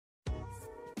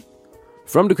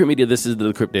From Decrypt Media, this is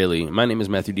the Decrypt Daily. My name is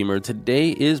Matthew Deemer.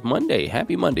 Today is Monday.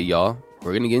 Happy Monday, y'all.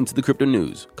 We're going to get into the crypto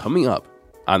news coming up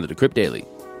on the Decrypt Daily.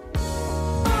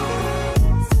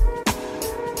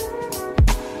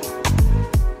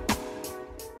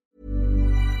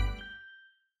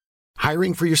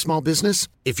 Hiring for your small business?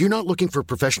 If you're not looking for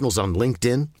professionals on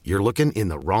LinkedIn, you're looking in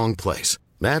the wrong place.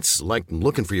 That's like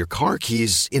looking for your car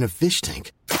keys in a fish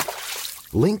tank.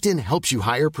 LinkedIn helps you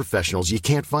hire professionals you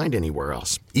can't find anywhere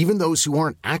else, even those who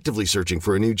aren't actively searching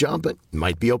for a new job but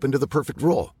might be open to the perfect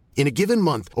role. In a given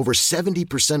month, over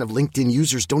 70% of LinkedIn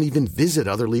users don't even visit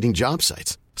other leading job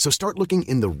sites. So start looking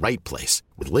in the right place.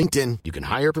 With LinkedIn, you can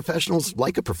hire professionals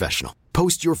like a professional.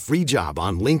 Post your free job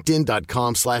on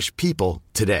linkedin.com/people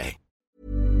today.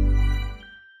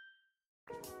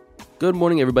 Good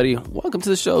morning, everybody. Welcome to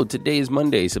the show. Today is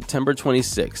Monday, September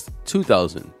 26th,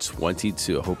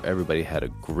 2022. I hope everybody had a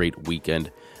great weekend.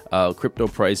 Crypto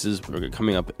prices are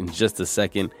coming up in just a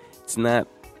second. It's not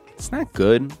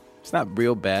good. It's not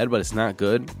real bad, but it's not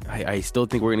good. I still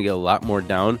think we're going to get a lot more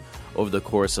down over the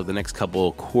course of the next couple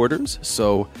of quarters.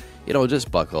 So,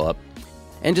 just buckle up.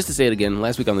 And just to say it again,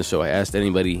 last week on the show, I asked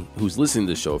anybody who's listening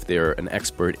to the show if they're an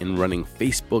expert in running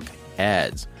Facebook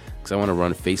ads. Because I want to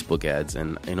run Facebook ads,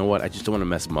 and you know what? I just don't want to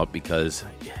mess them up because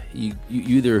you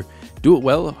either do it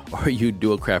well or you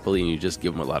do it crappily and you just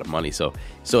give them a lot of money. So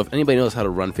if anybody knows how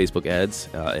to run Facebook ads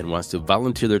and wants to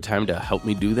volunteer their time to help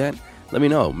me do that, let me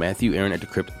know. Matthew Aaron at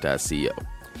decrypt.co.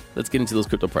 Let's get into those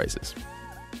crypto prices.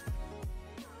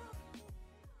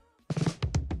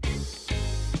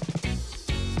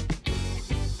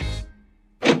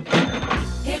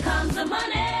 Here comes the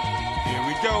money. Here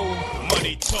we go.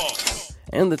 Money talk.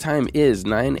 And the time is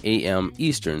 9 a.m.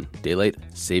 Eastern Daylight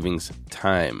Savings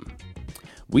Time.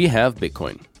 We have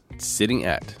Bitcoin sitting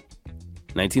at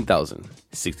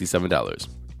 $19,067.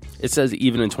 It says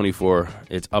even in 24,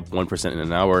 it's up 1% in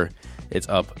an hour. It's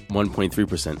up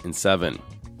 1.3% in 7.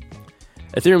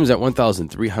 Ethereum is at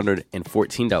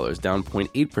 $1,314, down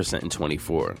 0.8% in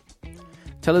 24.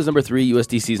 Tether's number 3,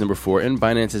 USDC is number 4, and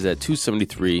Binance is at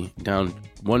 $273, down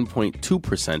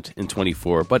 1.2% in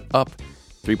 24, but up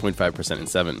 3.5% in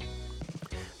 7.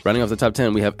 Running off the top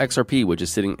 10, we have XRP, which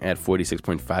is sitting at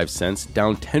 46.5 cents,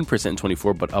 down 10% in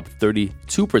 24, but up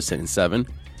 32% in 7.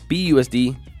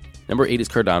 BUSD, number 8 is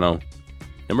Cardano,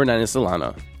 number 9 is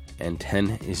Solana, and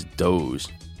 10 is Doge.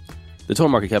 The total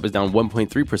market cap is down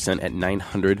 1.3% at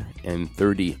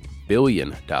 $930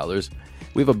 billion.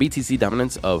 We have a BTC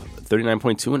dominance of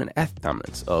 39.2 and an ETH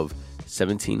dominance of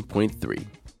 17.3.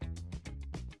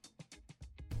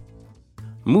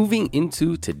 Moving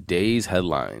into today's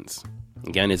headlines.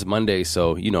 Again, it's Monday,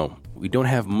 so, we don't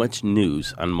have much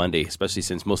news on Monday, especially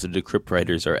since most of the Decrypt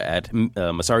writers are at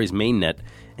Masari's mainnet,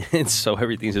 and so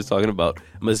everything's just talking about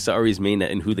Masari's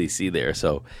mainnet and who they see there.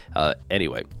 So,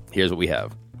 anyway, here's what we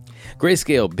have.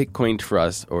 Grayscale Bitcoin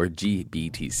Trust, or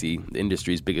GBTC, the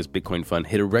industry's biggest Bitcoin fund,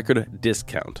 hit a record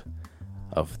discount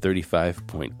of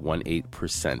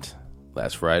 35.18%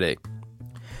 last Friday.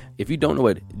 If you don't know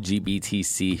what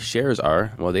GBTC shares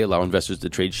are, well, they allow investors to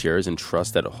trade shares in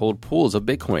trusts that hold pools of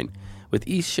Bitcoin, with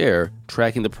each share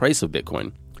tracking the price of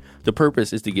Bitcoin. The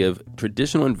purpose is to give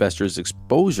traditional investors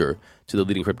exposure to the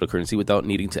leading cryptocurrency without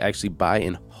needing to actually buy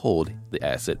and hold the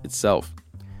asset itself.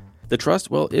 The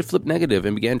trust, well, it flipped negative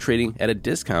and began trading at a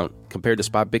discount compared to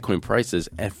spot Bitcoin prices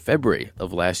at February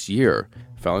of last year,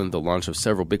 following the launch of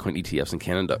several Bitcoin ETFs in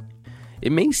Canada.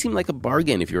 It may seem like a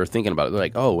bargain if you're thinking about it.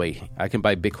 Like, oh, wait, I can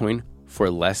buy Bitcoin for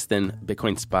less than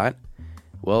Bitcoin spot?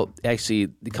 Well, actually,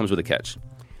 it comes with a catch.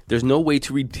 There's no way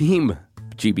to redeem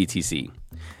GBTC.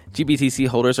 GBTC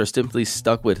holders are simply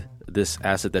stuck with this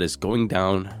asset that is going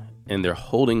down and they're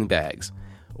holding bags,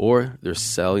 or they're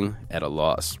selling at a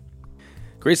loss.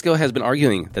 Grayscale has been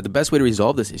arguing that the best way to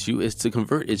resolve this issue is to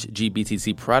convert its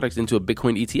GBTC product into a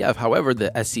Bitcoin ETF. However,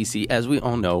 the SEC, as we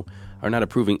all know, are not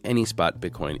approving any spot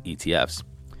Bitcoin ETFs.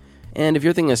 And if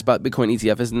you're thinking a spot Bitcoin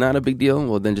ETF is not a big deal,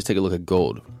 well, then just take a look at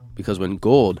gold. Because when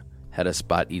gold had a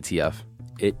spot ETF,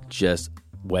 it just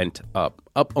went up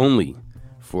only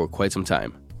for quite some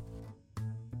time.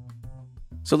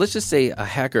 So let's just say a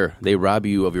hacker, they rob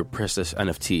you of your precious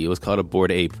NFT. It was called a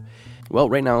Bored Ape. Well,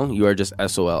 right now, you are just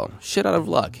SOL. Shit out of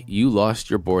luck. You lost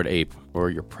your Bored Ape or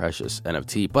your precious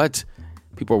NFT. But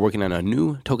people are working on a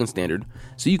new token standard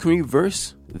so you can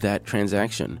reverse that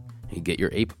transaction and get your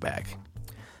ape back.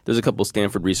 There's a couple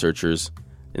Stanford researchers,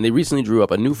 and they recently drew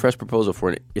up a new fresh proposal for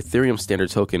an Ethereum standard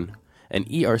token, an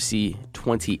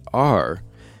ERC20’r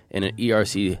and an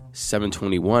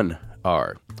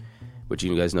ERC721’r, which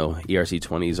you guys know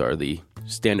ERC20’s are the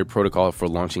standard protocol for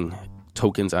launching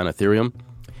tokens on Ethereum.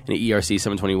 And the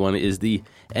ERC721 is the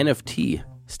NFT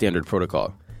standard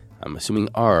protocol. I'm assuming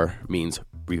R means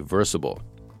reversible.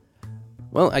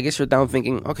 Well, I guess you're down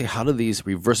thinking, okay, how do these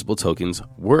reversible tokens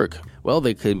work? Well,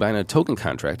 they combine a token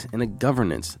contract and a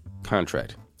governance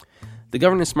contract. The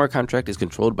governance smart contract is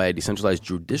controlled by a decentralized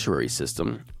judiciary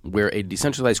system where a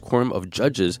decentralized quorum of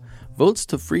judges votes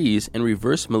to freeze and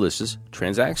reverse malicious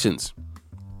transactions.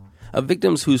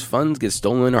 Victims whose funds get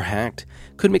stolen or hacked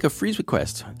could make a freeze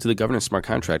request to the governance smart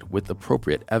contract with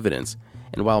appropriate evidence.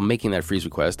 And while making that freeze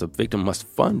request, a victim must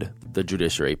fund the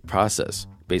judiciary process.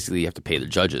 Basically, you have to pay the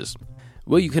judges.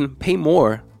 Well, you can pay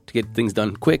more to get things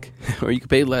done quick, or you can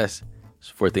pay less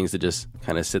for things to just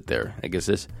kind of sit there. I guess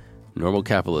it's normal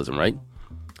capitalism, right?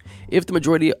 If the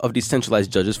majority of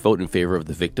decentralized judges vote in favor of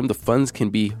the victim, the funds can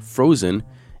be frozen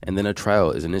and then a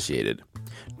trial is initiated.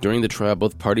 During the trial,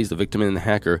 both parties, the victim and the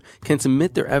hacker, can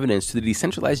submit their evidence to the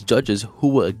decentralized judges who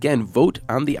will again vote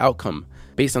on the outcome.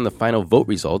 Based on the final vote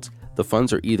results, the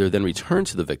funds are either then returned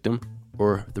to the victim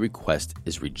or the request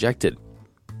is rejected.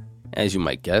 As you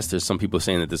might guess, there's some people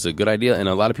saying that this is a good idea and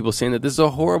a lot of people saying that this is a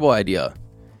horrible idea.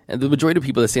 And the majority of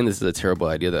people that are saying this is a terrible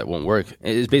idea that won't work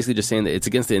is basically just saying that it's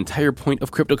against the entire point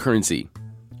of cryptocurrency.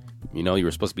 You know, you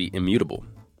were supposed to be immutable.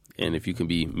 And if you can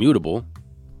be mutable,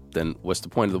 then what's the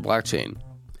point of the blockchain?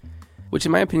 Which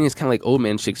in my opinion is kind of like old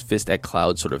man shakes fist at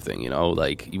cloud sort of thing, you know,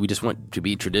 like we just want to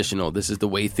be traditional. This is the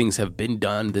way things have been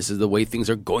done. This is the way things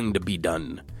are going to be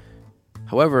done.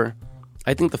 However,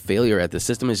 I think the failure at the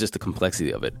system is just the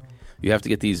complexity of it. You have to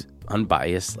get these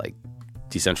unbiased, like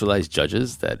decentralized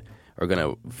judges that are going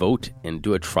to vote and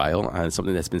do a trial on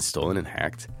something that's been stolen and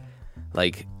hacked.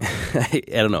 Like, I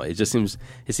don't know. It seems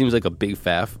like a big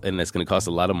faff and it's going to cost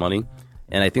a lot of money.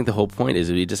 And I think the whole point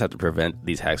is we just have to prevent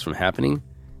these hacks from happening.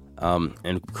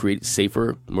 And create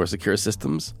safer, more secure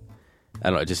systems. I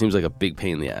don't know, it just seems like a big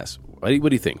pain in the ass. What do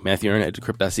you think? Matthew Aaron at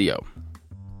Decrypt.co.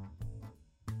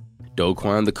 Do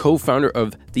Kwon, the co-founder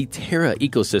of the Terra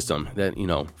ecosystem, that,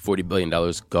 $40 billion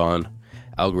gone,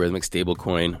 algorithmic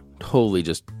stablecoin, totally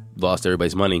just lost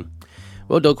everybody's money.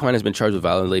 Well, Do Kwon has been charged with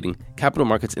violating capital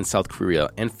markets in South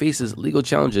Korea and faces legal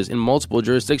challenges in multiple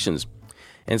jurisdictions.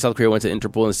 And South Korea went to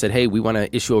Interpol and said, hey, we want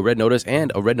to issue a red notice,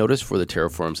 and a red notice for the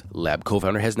Terraform's lab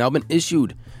co-founder has now been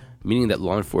issued, meaning that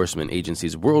law enforcement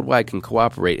agencies worldwide can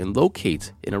cooperate and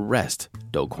locate and arrest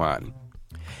Do Kwon.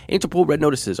 Interpol red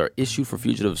notices are issued for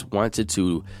fugitives wanted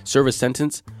to serve a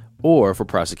sentence or for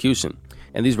prosecution.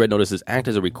 And these red notices act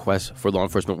as a request for law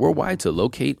enforcement worldwide to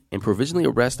locate and provisionally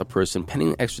arrest a person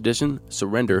pending extradition,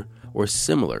 surrender, or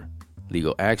similar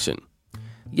legal action.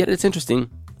 Yet it's interesting,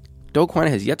 Do Kwon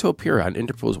has yet to appear on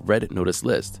Interpol's red notice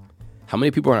list. How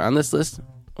many people are on this list?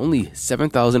 Only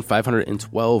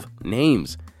 7,512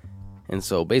 names. And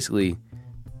so basically,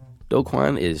 Do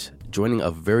Kwon is joining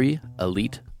a very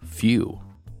elite few.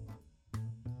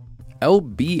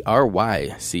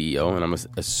 LBRY CEO, and I'm going to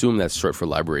assume that's short for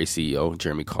Library CEO,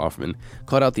 Jeremy Kauffman,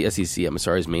 called out the SEC at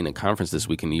Messari's main conference this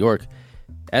week in New York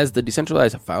as the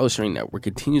decentralized file sharing network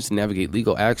continues to navigate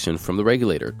legal action from the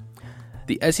regulator.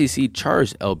 The SEC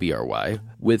charged LBRY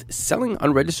with selling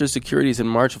unregistered securities in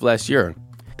March of last year.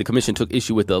 The commission took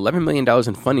issue with the $11 million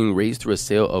in funding raised through a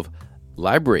sale of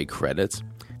library credits,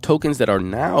 tokens that are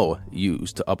now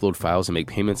used to upload files and make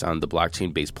payments on the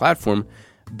blockchain-based platform,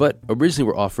 but originally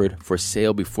were offered for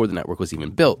sale before the network was even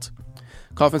built.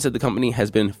 Kauffman said the company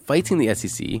has been fighting the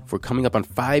SEC for coming up on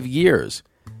 5 years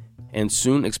and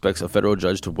soon expects a federal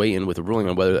judge to weigh in with a ruling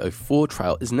on whether a full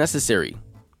trial is necessary.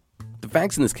 The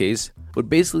facts in this case would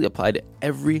basically apply to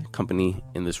every company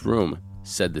in this room,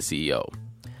 said the CEO.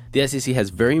 The SEC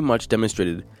has very much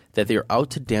demonstrated that they are out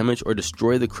to damage or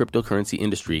destroy the cryptocurrency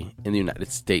industry in the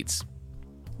United States.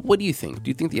 What do you think? Do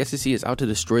you think the SEC is out to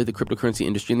destroy the cryptocurrency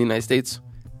industry in the United States?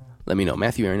 Let me know.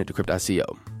 Matthew Aaron at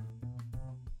Decrypt.co.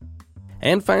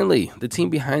 And finally, the team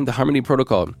behind the Harmony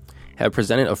Protocol have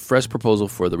presented a fresh proposal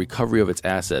for the recovery of its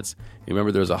assets.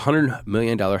 Remember, there was a $100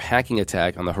 million hacking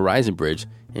attack on the Horizon Bridge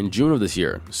in June of this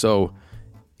year. So,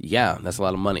 yeah, that's a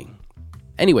lot of money.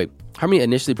 Anyway, Harmony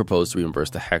initially proposed to reimburse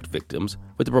the hacked victims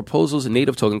with the proposal's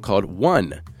native token called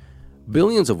 1,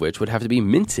 billions of which would have to be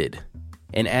minted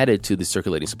and added to the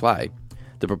circulating supply.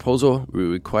 The proposal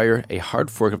will require a hard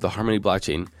fork of the Harmony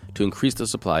blockchain to increase the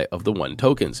supply of the 1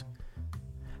 tokens.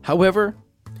 However,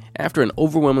 after an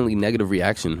overwhelmingly negative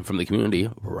reaction from the community,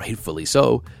 rightfully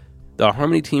so, the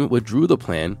Harmony team withdrew the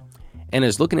plan and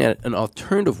is looking at an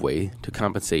alternative way to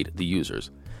compensate the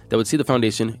users that would see the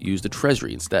foundation use the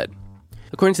treasury instead.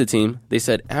 According to the team, they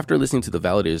said after listening to the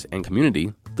validators and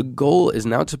community, the goal is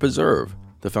now to preserve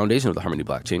the foundation of the Harmony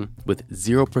blockchain with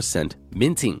 0%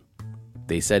 minting.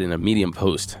 They said in a Medium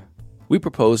post, "We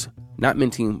propose not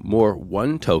minting more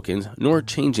one tokens, nor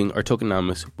changing our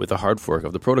tokenomics with a hard fork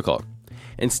of the protocol.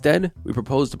 Instead, we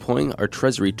propose deploying our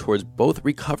treasury towards both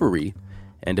recovery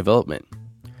and development.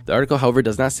 The article, however,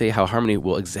 does not say how Harmony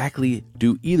will exactly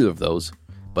do either of those,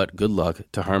 but good luck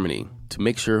to Harmony to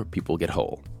make sure people get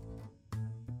whole.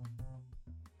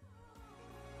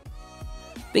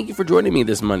 Thank you for joining me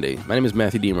this Monday. My name is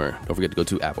Matthew Deemer. Don't forget to go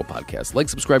to Apple Podcasts. Like,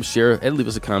 subscribe, share, and leave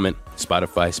us a comment.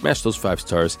 Spotify, smash those 5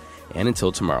 stars. And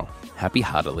until tomorrow, happy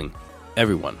hodling,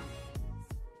 everyone.